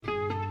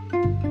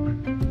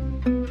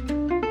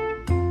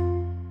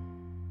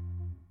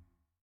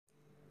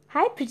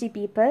Hi, pretty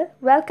people.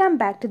 Welcome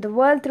back to The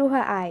World Through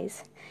Her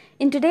Eyes.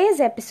 In today's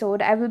episode,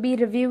 I will be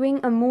reviewing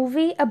a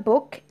movie, a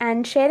book,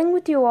 and sharing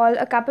with you all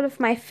a couple of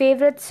my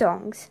favorite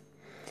songs.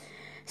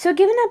 So,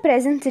 given our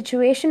present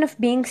situation of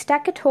being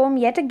stuck at home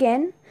yet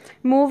again,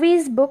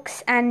 movies,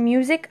 books, and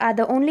music are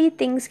the only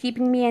things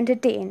keeping me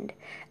entertained.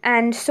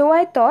 And so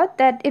I thought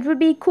that it would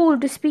be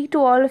cool to speak to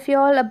all of you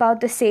all about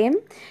the same,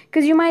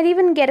 because you might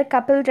even get a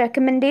couple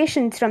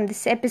recommendations from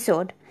this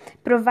episode,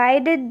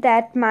 provided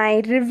that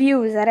my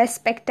reviews are as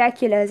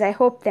spectacular as I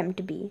hope them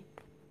to be.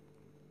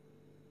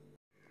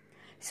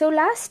 So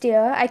last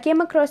year, I came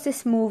across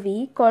this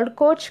movie called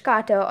Coach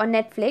Carter on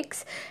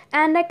Netflix,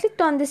 and I clicked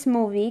on this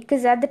movie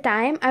because at the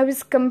time I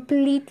was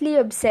completely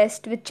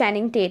obsessed with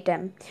Channing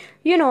Tatum.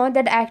 You know,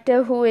 that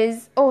actor who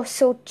is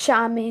so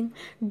charming,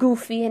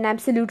 goofy, and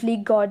absolutely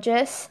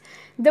gorgeous.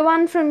 The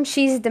one from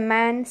She's the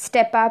Man,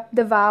 Step Up,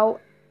 The Vow,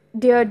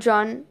 Dear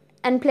John,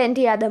 and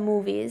plenty other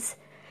movies.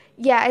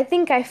 Yeah, I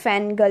think I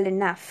fangirl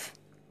enough.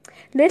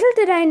 Little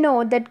did I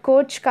know that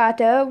Coach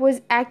Carter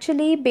was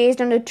actually based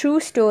on a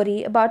true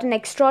story about an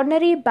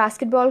extraordinary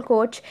basketball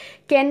coach,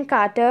 Ken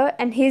Carter,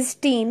 and his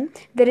team,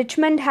 the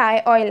Richmond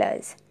High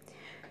Oilers.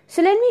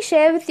 So let me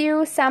share with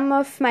you some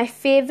of my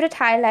favorite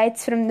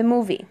highlights from the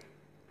movie.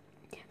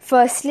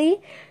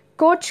 Firstly,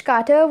 Coach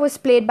Carter was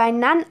played by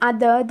none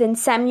other than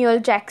Samuel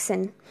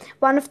Jackson,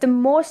 one of the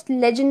most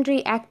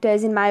legendary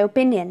actors in my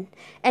opinion,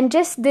 and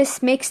just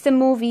this makes the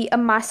movie a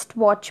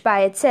must-watch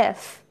by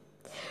itself.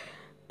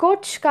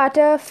 Coach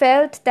Carter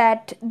felt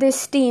that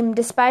this team,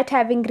 despite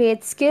having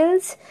great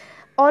skills,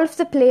 all of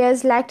the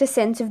players lacked a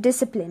sense of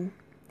discipline.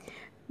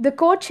 The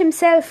coach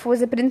himself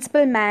was a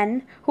principled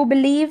man who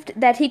believed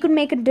that he could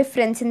make a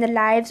difference in the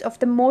lives of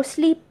the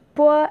mostly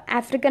poor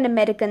African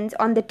Americans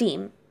on the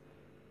team.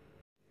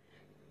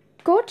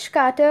 Coach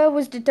Carter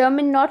was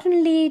determined not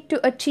only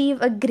to achieve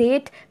a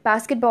great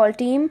basketball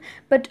team,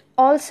 but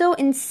also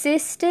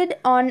insisted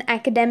on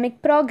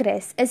academic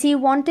progress, as he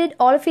wanted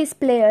all of his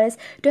players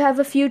to have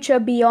a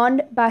future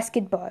beyond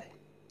basketball.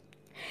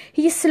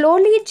 He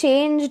slowly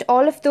changed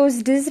all of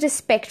those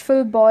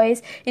disrespectful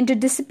boys into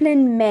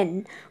disciplined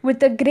men,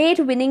 with a great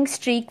winning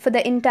streak for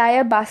the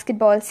entire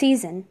basketball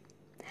season.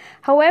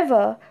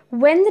 However,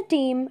 when the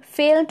team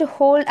failed to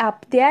hold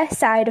up their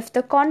side of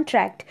the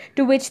contract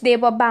to which they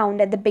were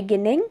bound at the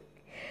beginning,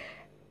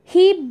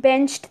 he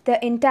benched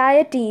the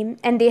entire team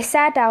and they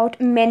sat out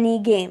many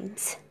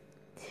games.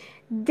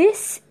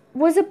 This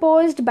was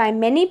opposed by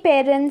many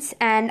parents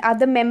and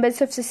other members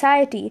of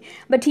society,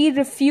 but he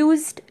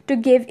refused to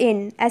give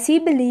in, as he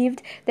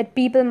believed that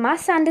people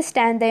must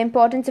understand the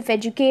importance of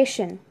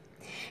education.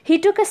 He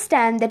took a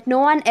stand that no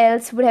one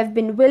else would have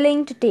been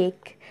willing to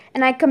take,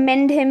 and I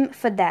commend him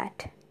for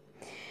that.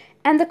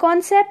 And the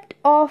concept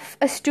of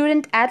a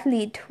student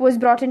athlete was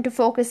brought into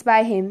focus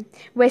by him,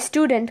 where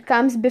student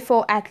comes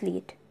before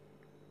athlete.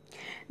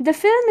 The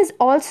film is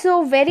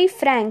also very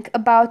frank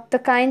about the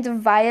kinds of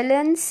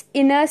violence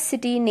inner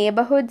city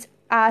neighborhoods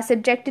are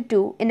subjected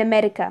to in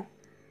America.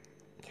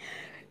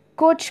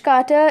 Coach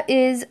Carter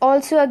is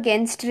also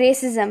against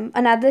racism,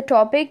 another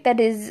topic that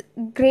is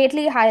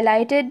greatly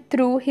highlighted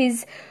through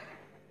his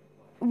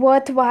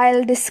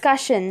worthwhile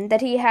discussion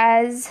that he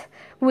has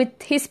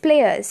with his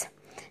players.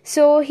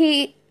 So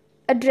he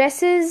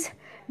addresses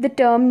the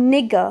term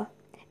nigger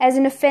as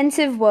an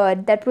offensive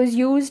word that was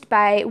used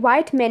by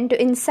white men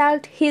to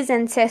insult his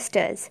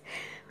ancestors.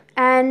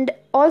 And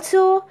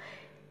also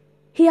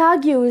he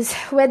argues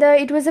whether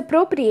it was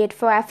appropriate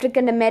for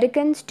African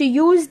Americans to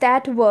use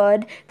that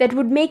word that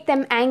would make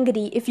them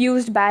angry if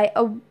used by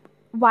a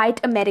white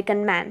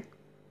American man.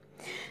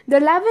 The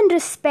love and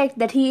respect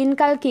that he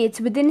inculcates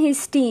within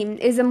his team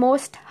is the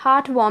most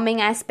heartwarming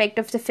aspect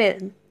of the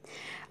film.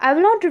 I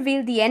will not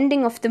reveal the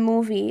ending of the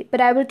movie, but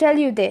I will tell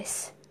you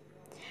this.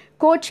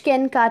 Coach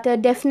Ken Carter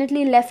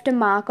definitely left a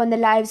mark on the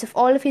lives of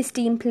all of his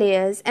team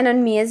players and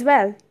on me as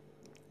well.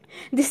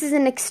 This is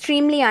an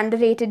extremely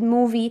underrated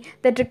movie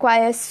that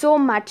requires so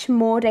much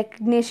more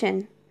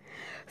recognition.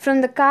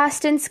 From the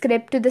cast and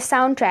script to the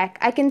soundtrack,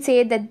 I can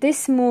say that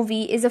this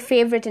movie is a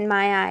favorite in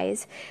my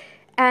eyes.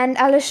 And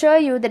I'll assure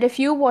you that if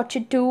you watch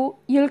it too,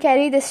 you'll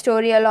carry this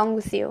story along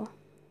with you.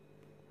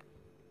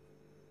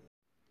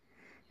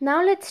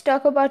 Now let's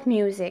talk about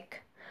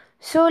music.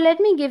 So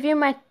let me give you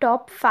my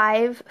top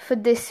 5 for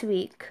this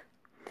week.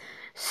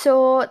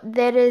 So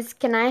there is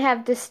Can I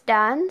Have This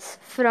Dance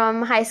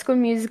from High School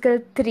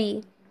Musical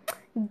 3.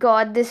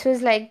 God, this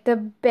was like the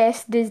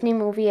best Disney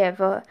movie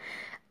ever.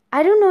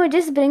 I don't know, it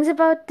just brings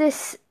about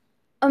this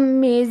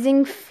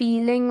amazing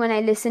feeling when I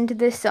listen to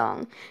this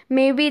song.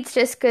 Maybe it's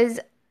just because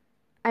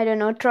I don't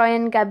know, Troy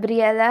and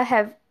Gabriella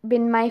have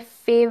been my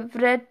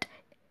favorite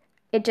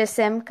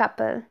HSM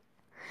couple.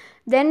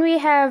 Then we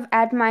have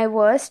At My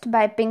Worst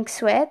by Pink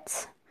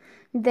Sweats.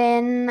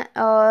 Then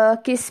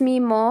Kiss Me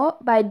More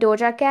by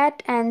Doja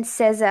Cat and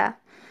SZA.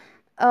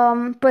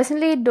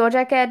 Personally,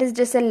 Doja Cat is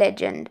just a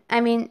legend. I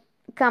mean,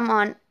 come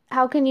on,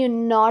 how can you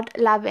not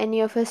love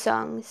any of her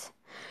songs?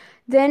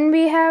 Then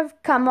we have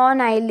Come On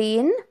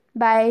Eileen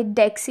by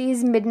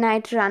Dexy's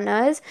Midnight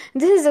Runners.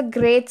 This is a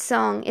great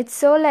song. It's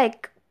so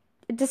like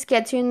It just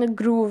gets you in the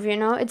groove, you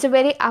know. It's a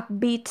very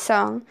upbeat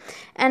song.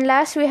 And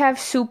last we have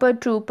Super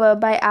Trooper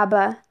by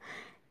ABBA.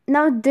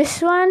 Now this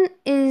one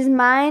is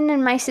mine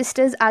and my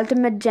sister's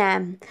ultimate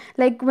jam.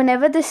 Like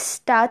whenever this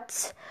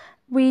starts,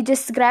 we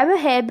just grab a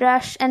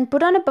hairbrush and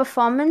put on a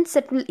performance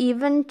that will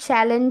even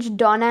challenge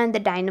Donna and the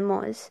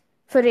Dynamos.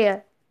 For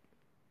real.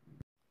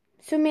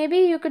 So maybe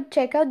you could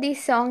check out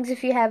these songs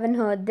if you haven't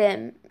heard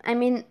them. I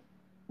mean,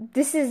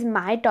 this is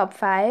my top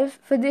 5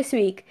 for this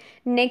week.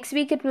 Next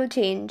week it will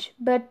change.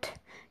 But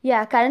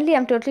yeah, currently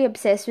I'm totally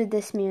obsessed with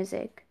this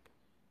music.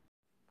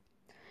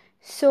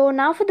 So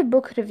now for the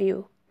book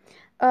review.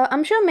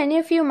 I'm sure many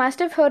of you must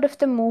have heard of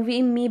the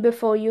movie Me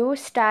Before You,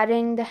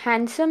 starring the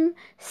handsome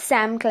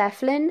Sam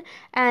Claflin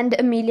and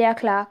Emilia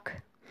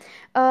Clarke.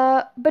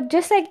 But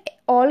just like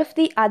all of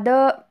the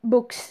other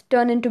books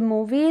turn into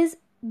movies,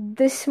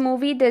 this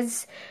movie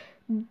does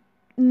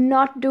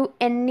not do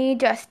any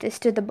justice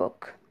to the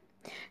book.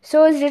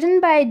 So it's written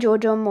by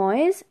Jojo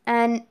Moyes,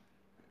 and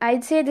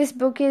I'd say this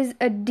book is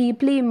a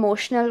deeply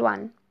emotional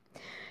one.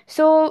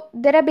 So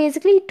there are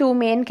basically 2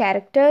 main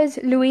characters,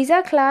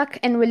 Louisa Clark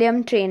and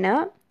William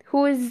Traynor,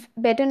 who is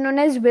better known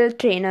as Will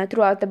Traynor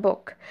throughout the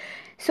book.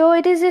 So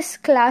it is this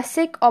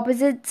classic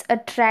opposites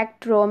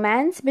attract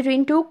romance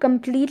between 2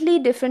 completely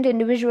different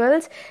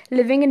individuals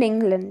living in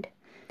England.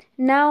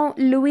 Now,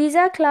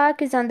 Louisa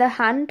Clark is on the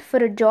hunt for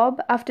a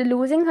job after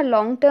losing her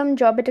long-term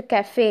job at a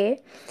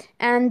cafe,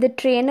 and the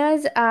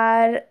Traynors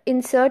are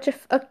in search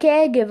of a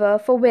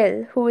caregiver for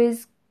Will, who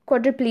is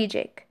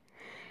quadriplegic.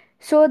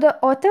 So the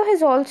author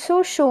has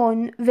also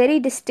shown very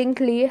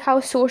distinctly how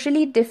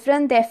socially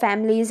different their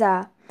families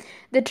are.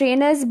 The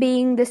Traynors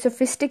being the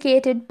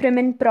sophisticated, prim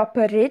and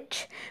proper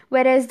rich,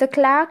 whereas the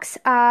Clarks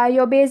are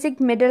your basic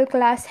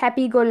middle-class,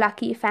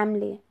 happy-go-lucky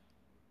family.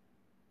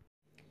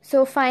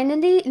 So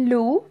finally,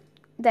 Lou,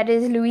 that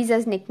is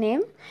Louisa's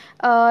nickname,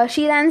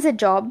 she lands a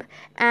job,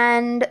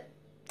 and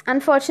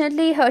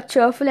unfortunately her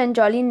cheerful and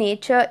jolly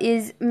nature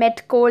is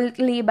met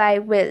coldly by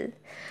Will.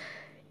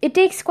 It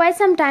takes quite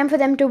some time for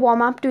them to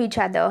warm up to each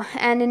other,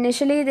 and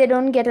initially they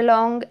don't get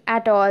along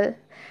at all.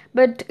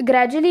 But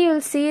gradually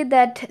you'll see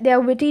that their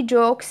witty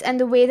jokes and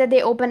the way that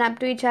they open up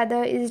to each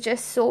other is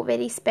just so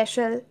very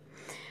special.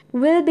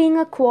 Will, being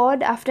a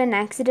quad after an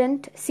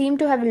accident, seemed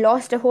to have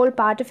lost a whole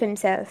part of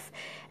himself,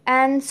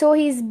 and so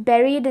he's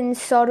buried in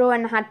sorrow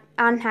and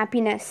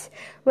unhappiness,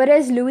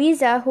 whereas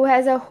Louisa, who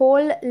has a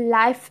whole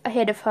life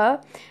ahead of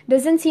her,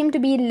 doesn't seem to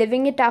be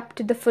living it up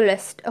to the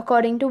fullest,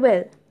 according to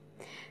Will.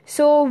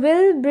 So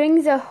Will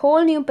brings a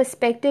whole new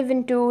perspective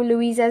into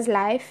Louisa's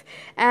life,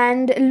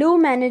 and Lou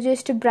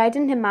manages to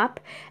brighten him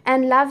up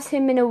and loves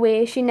him in a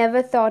way she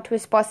never thought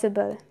was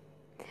possible.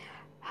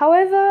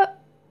 However,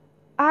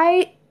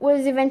 I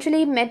was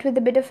eventually met with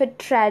a bit of a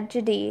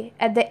tragedy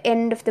at the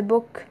end of the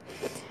book,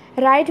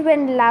 right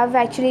when love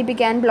actually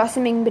began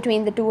blossoming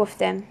between the 2 of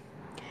them.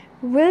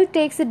 Will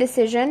takes a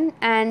decision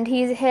and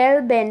he's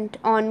hell-bent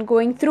on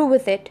going through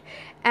with it,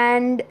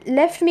 and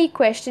left me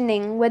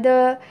questioning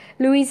whether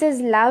Louisa's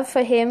love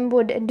for him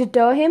would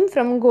deter him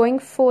from going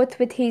forth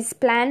with his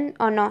plan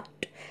or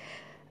not.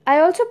 I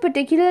also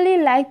particularly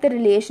liked the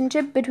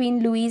relationship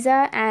between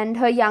Louisa and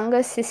her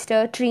younger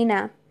sister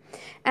Trina,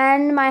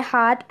 and my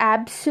heart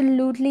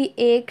absolutely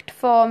ached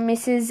for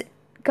Mrs.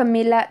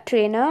 Camilla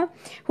Traynor,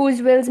 who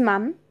is Will's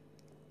mum,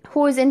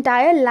 whose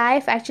entire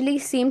life actually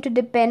seemed to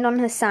depend on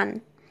her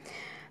son.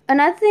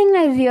 Another thing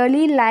I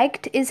really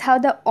liked is how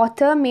the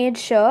author made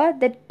sure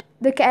that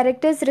the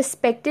characters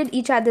respected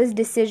each other's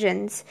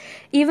decisions,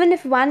 even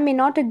if one may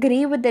not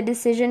agree with the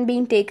decision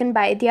being taken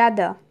by the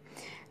other.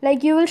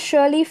 Like, you will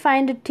surely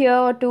find a tear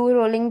or 2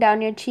 rolling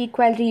down your cheek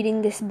while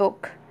reading this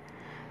book.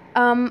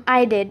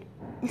 I did.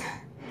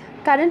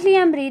 Currently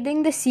I'm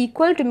reading the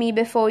sequel to Me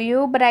Before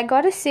You, but I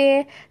gotta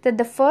say that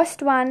the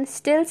first one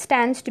still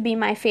stands to be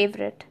my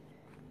favorite.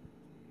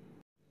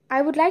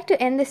 I would like to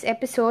end this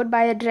episode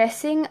by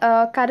addressing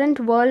a current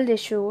world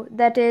issue,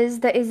 that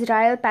is the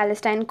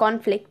Israel-Palestine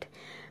conflict.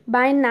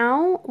 By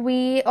now,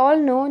 we all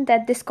know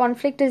that this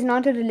conflict is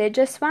not a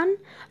religious one,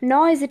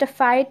 nor is it a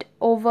fight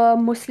over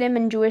Muslim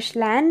and Jewish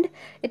land.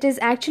 It is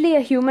actually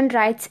a human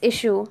rights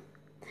issue.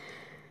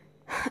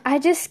 I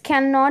just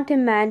cannot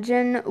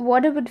imagine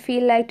what it would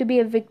feel like to be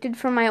evicted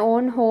from my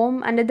own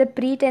home under the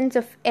pretense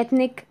of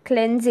ethnic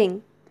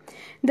cleansing.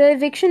 The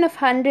eviction of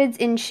hundreds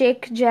in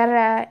Sheikh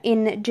Jarrah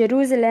in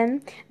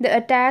Jerusalem, the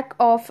attack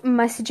of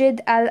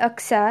Masjid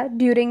al-Aqsa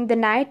during the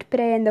night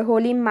prayer in the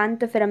holy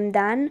month of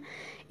Ramadan,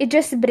 it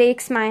just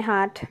breaks my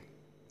heart.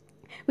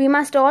 We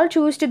must all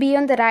choose to be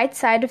on the right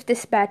side of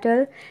this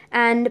battle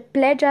and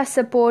pledge our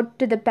support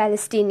to the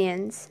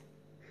Palestinians.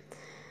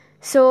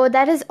 So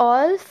that is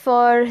all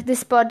for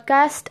this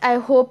podcast. I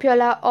hope you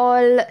all are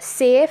all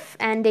safe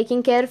and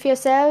taking care of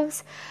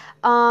yourselves.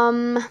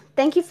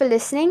 Thank you for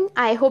listening.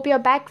 I hope you're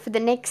back for the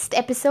next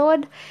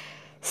episode.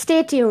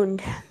 Stay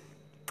tuned.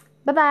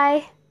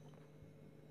 Bye-bye.